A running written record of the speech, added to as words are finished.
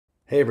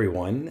Hey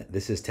everyone,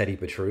 this is Teddy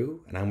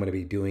Petru, and I'm going to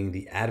be doing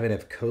the Advent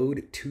of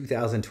Code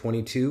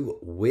 2022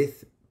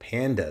 with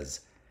Pandas.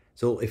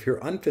 So if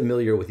you're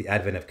unfamiliar with the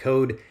Advent of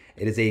Code,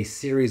 it is a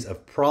series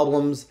of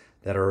problems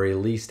that are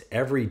released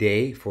every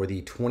day for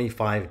the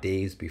 25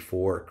 days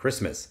before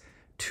Christmas.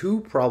 2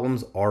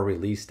 problems are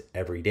released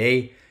every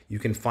day. You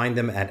can find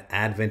them at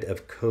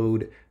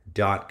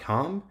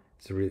adventofcode.com.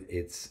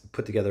 It's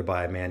put together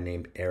by a man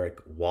named Eric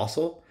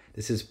Wassel.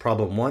 This is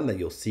problem 1 that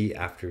you'll see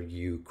after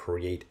you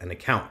create an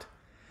account.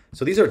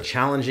 So these are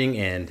challenging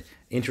and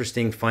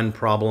interesting, fun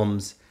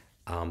problems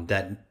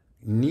that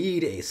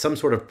need some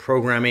sort of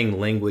programming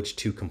language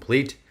to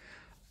complete.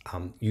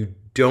 You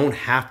don't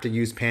have to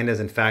use Pandas.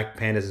 In fact,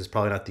 Pandas is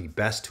probably not the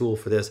best tool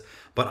for this,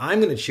 but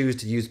I'm going to choose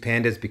to use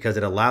Pandas because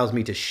it allows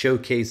me to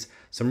showcase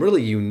some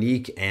really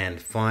unique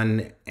and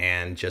fun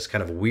and just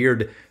kind of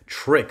weird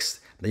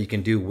tricks that you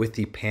can do with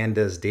the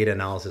Pandas data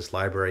analysis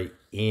library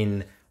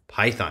in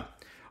Python.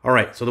 All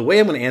right, so the way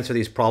I'm going to answer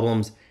these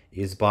problems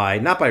is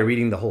not by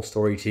reading the whole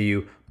story to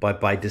you, but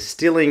by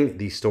distilling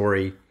the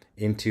story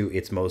into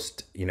its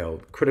most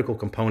critical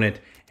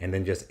component and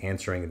then just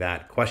answering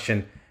that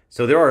question.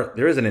 So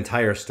there is an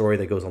entire story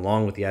that goes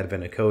along with the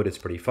Advent of Code. It's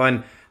pretty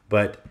fun,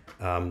 but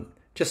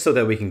just so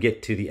that we can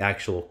get to the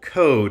actual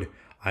code,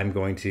 I'm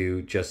going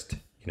to just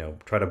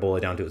try to boil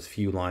it down to as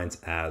few lines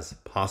as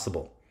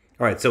possible.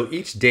 All right, so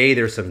each day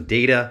there's some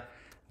data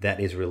that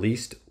is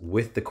released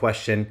with the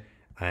question,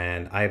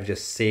 and I've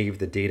just saved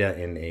the data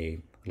in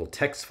a little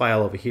text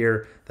file over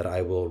here that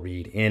I will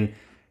read in.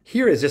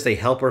 Here is just a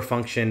helper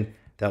function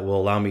that will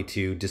allow me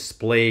to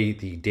display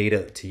the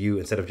data to you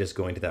instead of just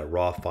going to that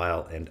raw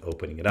file and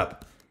opening it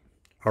up.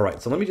 All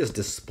right, so let me just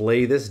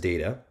display this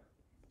data.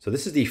 So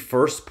this is the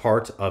first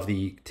part of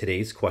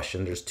today's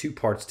question. There's 2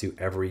 parts to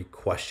every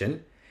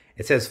question.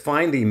 It says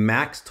find the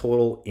max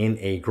total in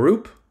a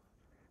group.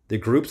 The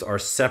groups are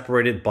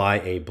separated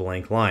by a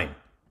blank line.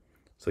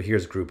 So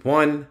here's group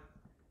 1,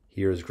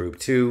 here's group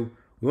 2.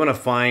 We want to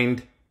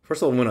find,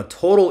 first of all, we want to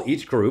total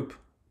each group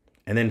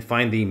and then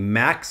find the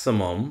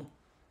maximum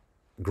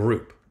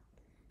group.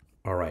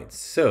 All right,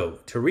 so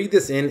to read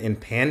this in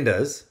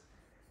Pandas,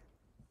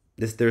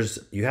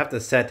 you have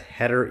to set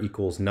header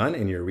equals none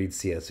in your read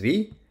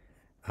CSV.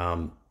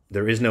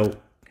 There is no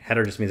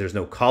header, just means there's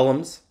no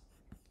columns,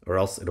 or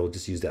else it'll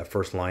just use that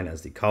first line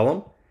as the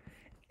column.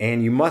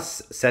 And you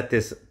must set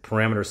this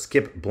parameter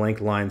skip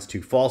blank lines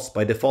to false.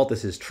 By default,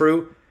 this is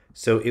true,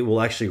 so it will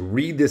actually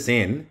read this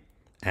in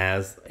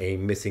as a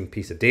missing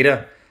piece of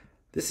data.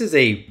 This is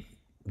a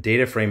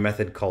data frame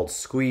method called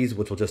squeeze,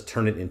 which will just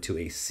turn it into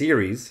a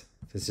series.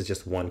 This is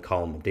just one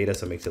column of data,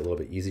 so it makes it a little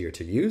bit easier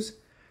to use.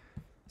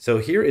 So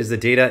here is the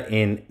data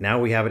now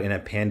we have it in a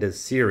Pandas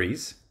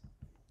series,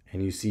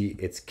 and you see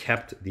it's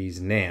kept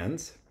these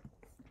nans.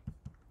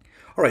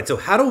 All right, so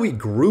how do we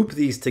group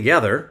these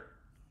together?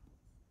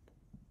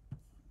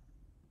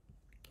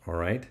 All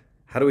right,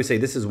 how do we say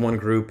this is one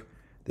group,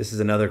 this is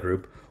another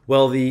group?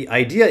 Well, the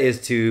idea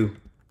is to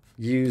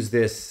use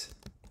this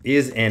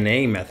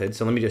isNA method.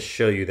 So let me just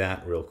show you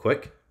that real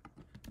quick.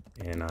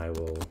 And I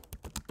will.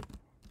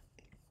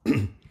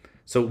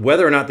 So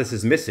whether or not this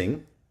is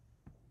missing,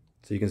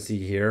 so you can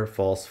see here,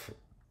 false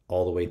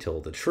all the way till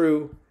the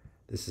true.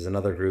 This is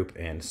another group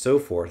and so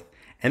forth.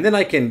 And then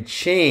I can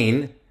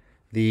chain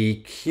the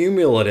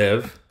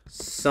cumulative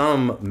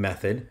sum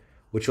method,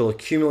 which will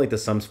accumulate the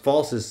sums.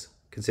 False is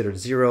considered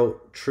 0,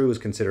 true is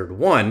considered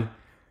 1.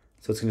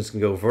 So it's just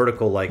gonna go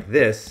vertical like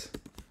this,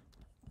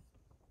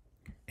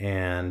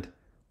 and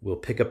we'll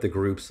pick up the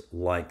groups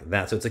like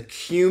that. So it's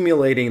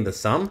accumulating the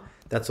sum.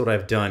 That's what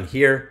I've done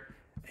here,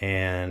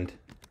 and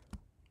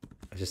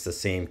just the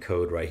same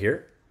code right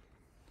here.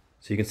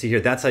 So you can see here,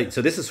 that's how.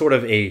 So this is sort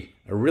of a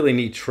really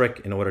neat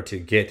trick in order to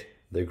get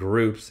the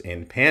groups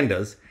in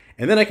Pandas.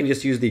 And then I can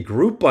just use the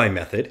group by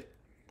method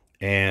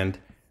and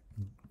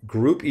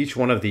group each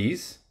one of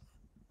these.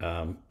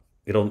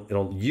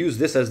 It'll use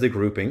this as the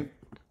grouping,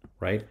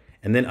 right?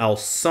 And then I'll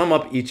sum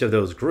up each of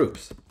those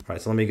groups. All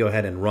right, so let me go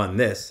ahead and run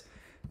this.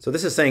 So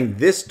this is saying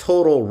this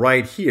total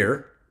right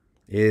here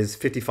is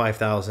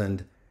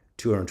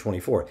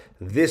 55,224.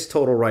 This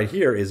total right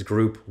here is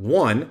group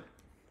 1,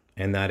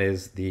 and that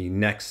is the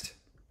next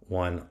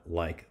one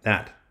like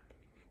that.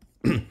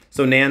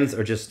 So nans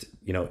are just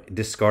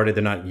discarded.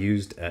 They're not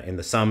used in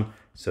the sum,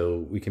 so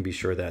we can be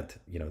sure that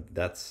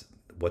that's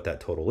what that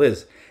total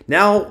is.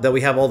 Now that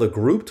we have all the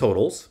group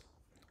totals,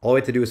 all we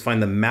have to do is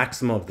find the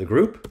maximum of the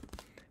group,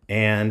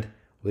 and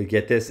we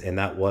get this, and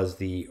that was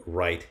the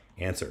right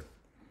answer.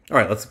 All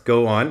right, let's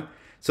go on.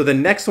 So the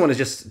next one is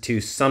just to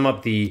sum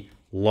up the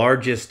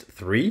largest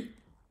 3.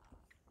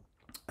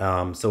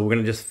 So we're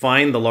gonna just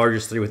find the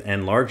largest 3 with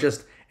n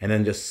largest, and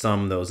then just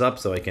sum those up.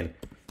 So I can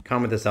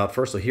comment this out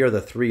first. So here are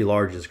the 3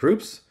 largest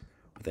groups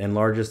with n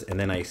largest, and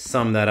then I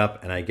sum that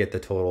up, and I get the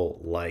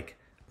total like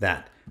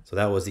that. So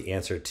that was the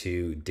answer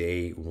to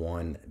day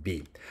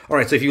 1B. All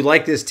right, so if you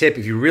like this tip,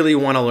 if you really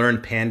want to learn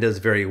Pandas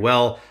very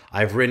well,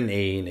 I've written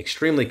an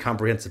extremely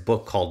comprehensive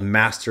book called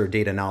Master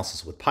Data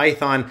Analysis with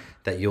Python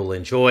that you'll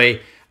enjoy.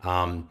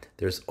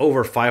 There's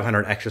over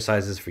 500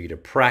 exercises for you to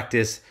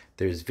practice.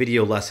 There's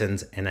video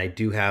lessons, and I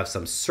do have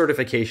some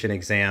certification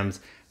exams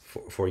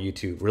for you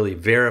to really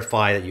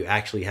verify that you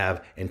actually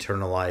have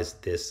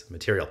internalized this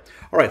material.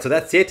 All right, so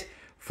that's it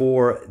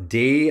for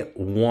day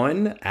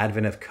 1,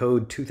 Advent of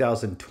Code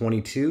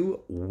 2022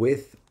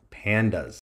 with Pandas.